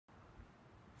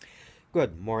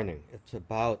Good morning. It's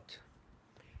about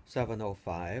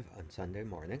 7:05 on Sunday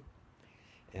morning,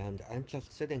 and I'm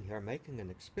just sitting here making an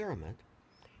experiment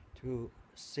to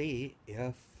see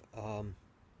um,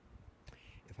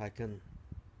 if I can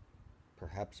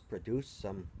perhaps produce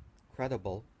some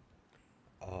credible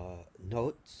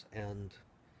notes and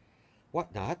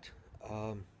whatnot.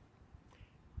 Um,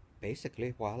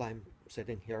 Basically, while I'm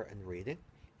sitting here and reading,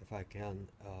 if I can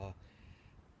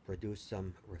produce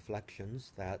some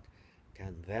reflections that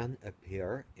can then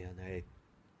appear in a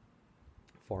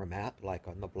format like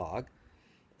on the blog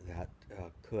that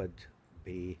could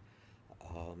be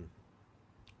um,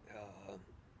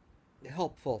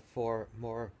 helpful for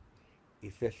more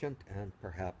efficient and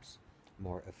perhaps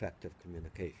more effective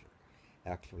communication.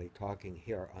 Actually, talking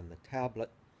here on the tablet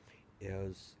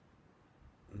is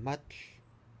much,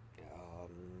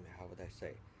 how would I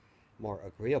say, more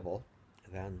agreeable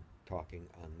than talking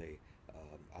on the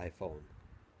iPhone.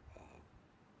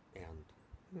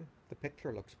 And the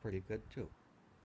picture looks pretty good too.